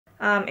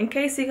In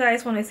case you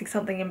guys want to see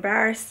something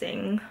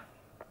embarrassing,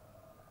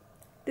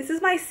 this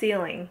is my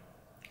ceiling.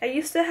 I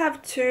used to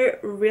have two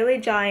really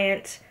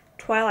giant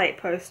Twilight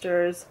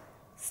posters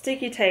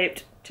sticky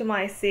taped to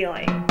my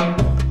ceiling.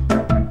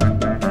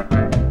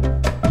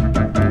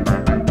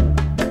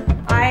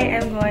 I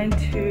am going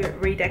to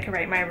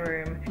redecorate my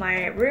room.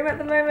 My room at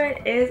the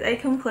moment is a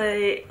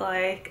complete,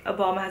 like, a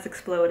bomb has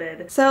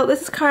exploded. So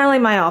this is currently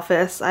my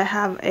office. I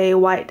have a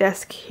white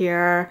desk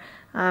here,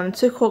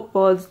 two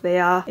corkboards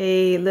there,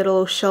 a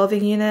little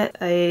shelving unit,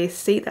 a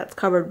seat that's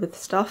covered with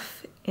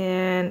stuff,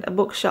 and a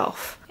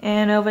bookshelf.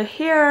 And over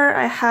here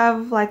I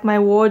have like my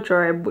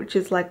wardrobe, which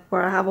is like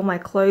where I have all my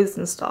clothes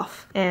and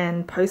stuff,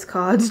 and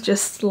postcards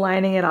just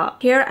lining it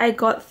up. Here I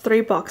got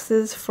 3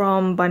 boxes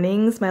from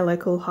Bunnings, my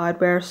local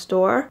hardware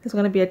store. There's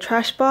going to be a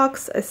trash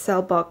box, a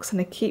sell box, and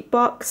a keep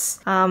box.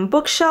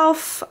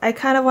 Bookshelf I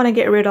kind of want to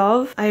get rid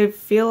of. I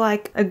feel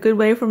like a good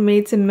way for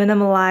me to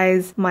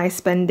minimalize my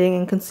spending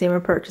and consumer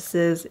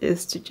purchases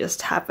is to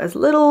just have as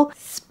little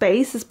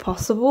space as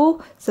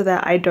possible so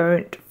that I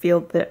don't feel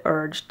the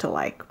urge to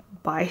like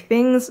buy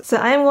things. So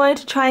I'm going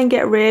to try and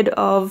get rid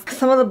of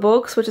some of the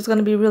books, which is going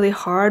to be really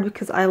hard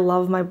because I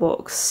love my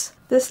books.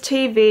 This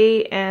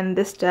TV and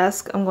this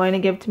desk I'm going to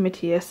give to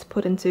Matthias to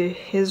put into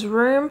his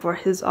room for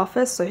his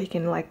office so he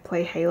can like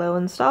play Halo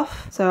and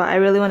stuff. So I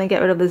really want to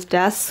get rid of this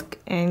desk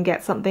and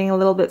get something a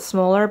little bit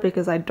smaller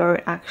because I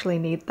don't actually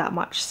need that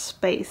much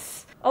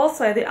space.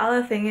 Also, the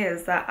other thing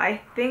is that I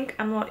think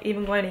I'm not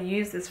even going to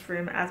use this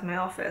room as my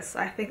office.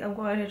 I think I'm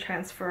going to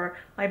transfer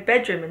my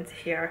bedroom into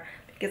here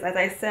because, as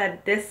I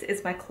said, this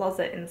is my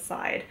closet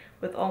inside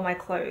with all my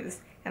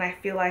clothes, and I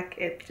feel like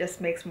it just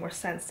makes more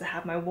sense to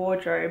have my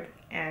wardrobe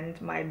and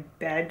my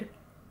bed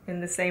in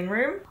the same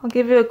room. I'll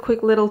give you a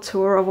quick little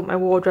tour of what my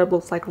wardrobe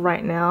looks like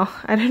right now.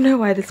 I don't know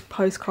why this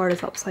postcard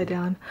is upside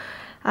down.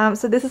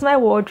 So this is my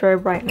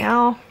wardrobe right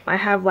now. I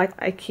have like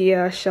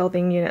IKEA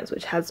shelving units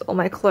which has all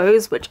my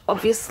clothes, which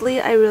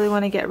obviously I really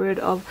want to get rid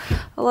of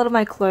a lot of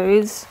my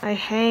clothes. I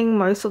hang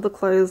most of the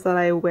clothes that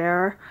I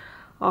wear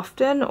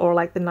often, or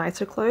like the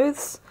nicer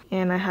clothes.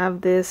 And I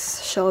have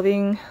this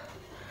shelving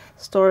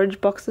storage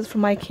boxes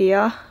from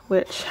IKEA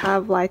which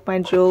have like my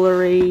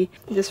jewelry,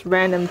 just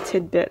random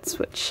tidbits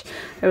which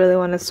I really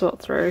want to sort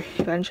through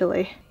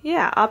eventually.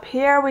 Yeah, up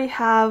here we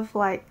have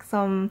like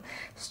some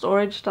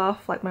storage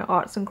stuff like my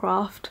arts and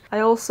craft. I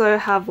also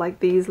have like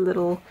these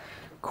little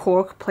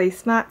cork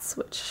placemats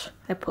which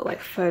I put like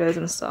photos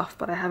and stuff,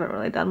 but I haven't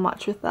really done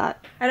much with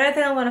that. I don't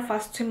think I'm going to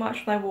fuss too much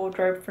with my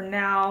wardrobe for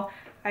now.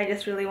 I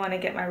just really want to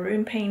get my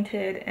room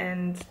painted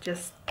and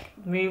just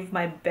move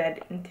my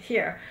bed into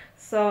here.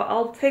 So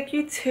I'll take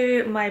you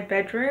to my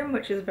bedroom,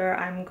 which is where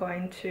I'm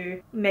going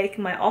to make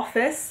my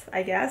office,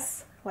 I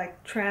guess.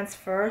 Like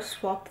transfer,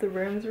 swap the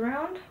rooms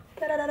around.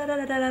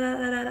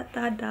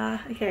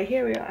 Okay,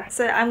 here we are.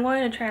 So I'm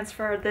going to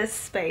transfer this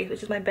space,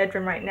 which is my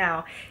bedroom right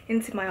now,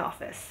 into my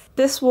office.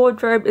 This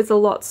wardrobe is a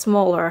lot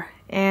smaller,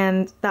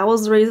 and that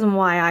was the reason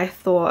why I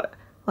thought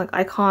like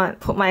I can't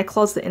put my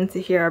closet into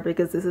here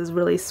because this is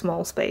really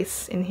small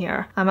space in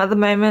here. At the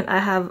moment I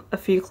have a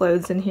few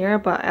clothes in here,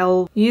 but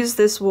I'll use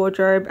this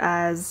wardrobe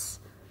as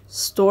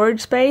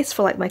storage space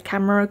for like my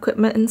camera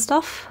equipment and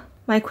stuff.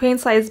 My queen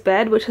size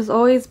bed, which has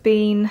always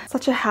been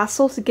such a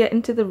hassle to get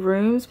into the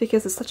rooms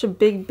because it's such a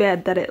big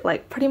bed that it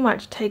like pretty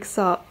much takes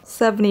up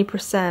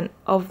 70%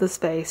 of the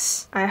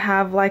space. I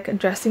have like a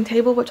dressing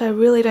table which I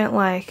really don't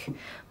like.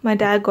 My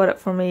dad got it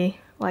for me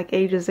like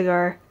ages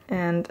ago,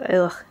 and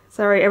ugh.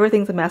 Sorry,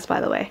 everything's a mess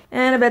by the way.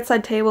 And a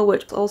bedside table,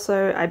 which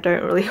also I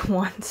don't really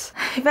want.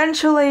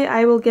 Eventually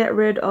I will get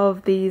rid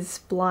of these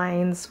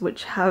blinds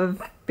which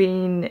have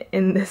been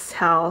in this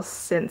house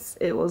since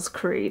it was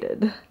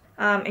created.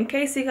 In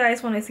case you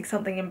guys want to see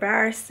something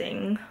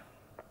embarrassing,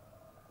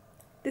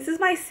 this is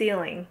my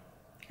ceiling.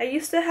 I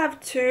used to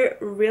have two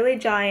really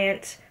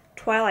giant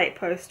Twilight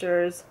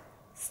posters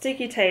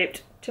sticky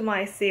taped to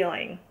my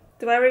ceiling.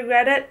 Do I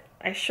regret it?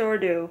 I sure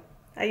do.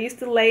 I used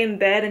to lay in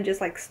bed and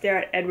just like stare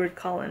at Edward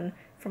Cullen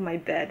from my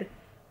bed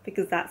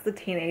because that's the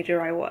teenager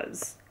I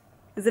was.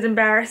 Is it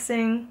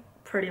embarrassing?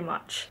 Pretty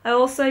much. I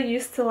also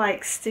used to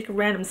like stick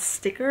random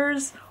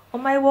stickers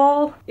on my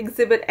wall.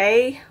 Exhibit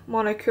A,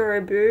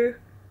 Monokuro Boo.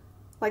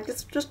 Like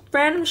just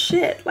random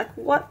shit. Like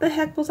what the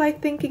heck was I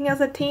thinking as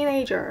a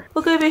teenager?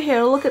 Look over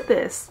here, look at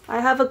this.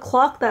 I have a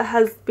clock that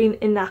has been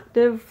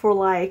inactive for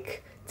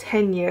like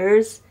 10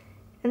 years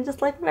and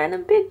just like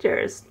random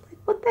pictures.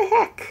 What the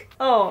heck?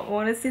 Oh,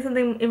 want to see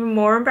something even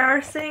more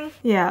embarrassing?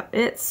 Yeah,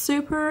 it's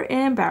super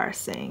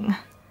embarrassing.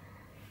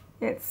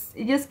 It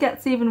just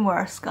gets even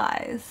worse,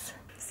 guys.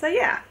 So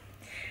yeah,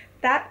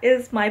 that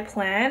is my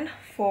plan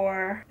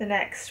for the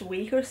next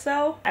week or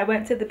so. I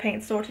went to the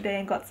paint store today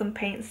and got some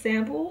paint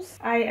samples.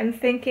 I am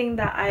thinking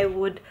that I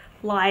would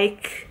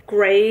like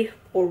grey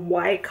or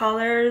white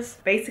colors,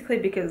 basically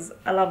because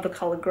I love the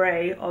color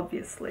grey,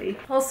 obviously.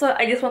 Also,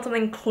 I just want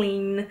something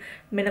clean,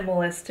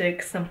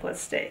 minimalistic,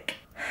 simplistic.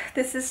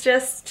 This is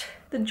just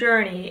the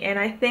journey, and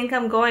I think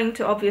I'm going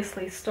to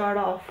obviously start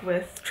off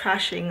with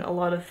trashing a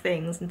lot of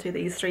things into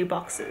these 3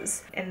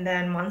 boxes, and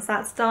then once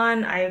that's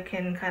done I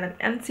can kind of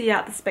empty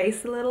out the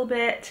space a little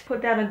bit,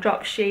 put down a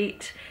drop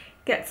sheet,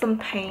 get some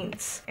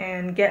paint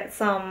and get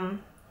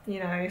some, you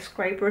know,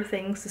 scraper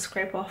things to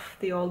scrape off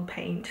the old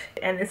paint.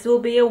 And this will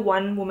be a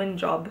one-woman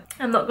job.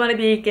 I'm not going to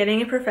be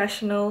getting a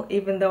professional,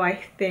 even though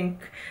I think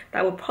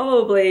that will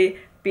probably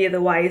be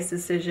the wise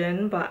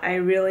decision, but I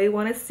really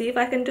want to see if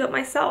I can do it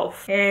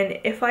myself. And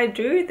if I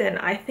do, then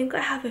I think I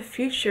have a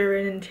future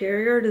in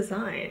interior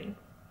design.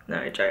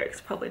 No jokes,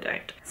 probably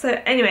don't.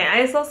 So anyway,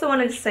 I just also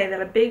wanted to say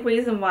that a big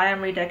reason why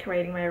I'm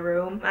redecorating my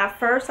room, at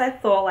first I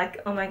thought like,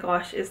 oh my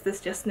gosh, is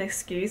this just an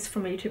excuse for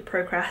me to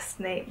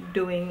procrastinate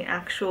doing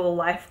actual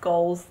life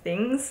goals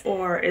things?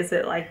 Or is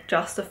it like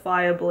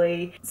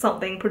justifiably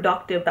something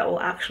productive that will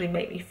actually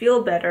make me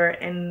feel better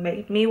and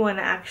make me want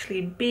to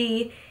actually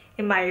be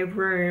in my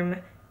room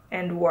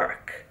and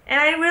work? And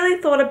I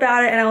really thought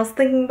about it, and I was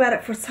thinking about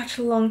it for such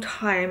a long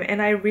time,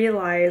 and I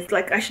realized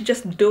like I should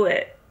just do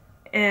it.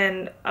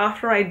 And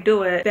after I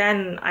do it,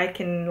 then I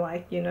can,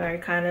 like, you know,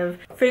 kind of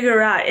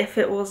figure out if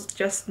it was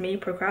just me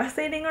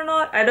procrastinating or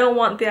not. I don't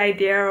want the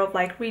idea of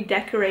like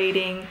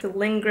redecorating to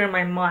linger in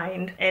my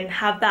mind and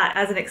have that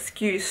as an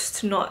excuse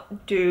to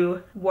not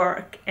do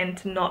work and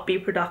to not be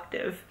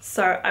productive.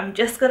 So I'm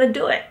just gonna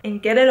do it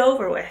and get it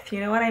over with, you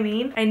know what I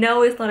mean? I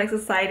know it's not as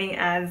exciting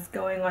as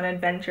going on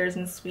adventures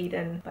in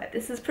Sweden, but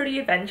this is pretty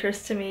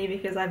adventurous to me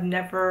because I've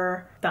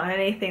never done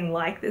anything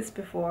like this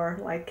before,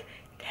 like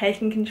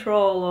taking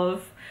control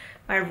of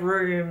my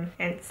room,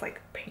 and it's like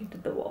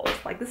painted the walls.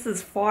 Like, this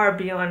is far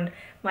beyond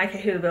my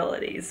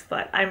capabilities,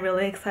 but I'm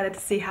really excited to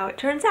see how it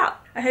turns out.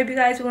 I hope you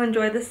guys will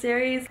enjoy this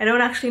series. I don't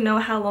actually know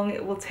how long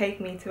it will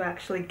take me to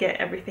actually get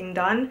everything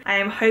done. I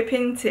am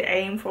hoping to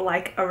aim for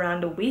like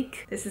around a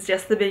week. This is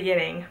just the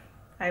beginning.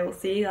 I will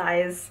see you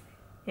guys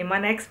in my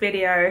next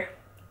video.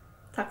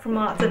 Tack för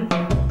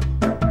maten.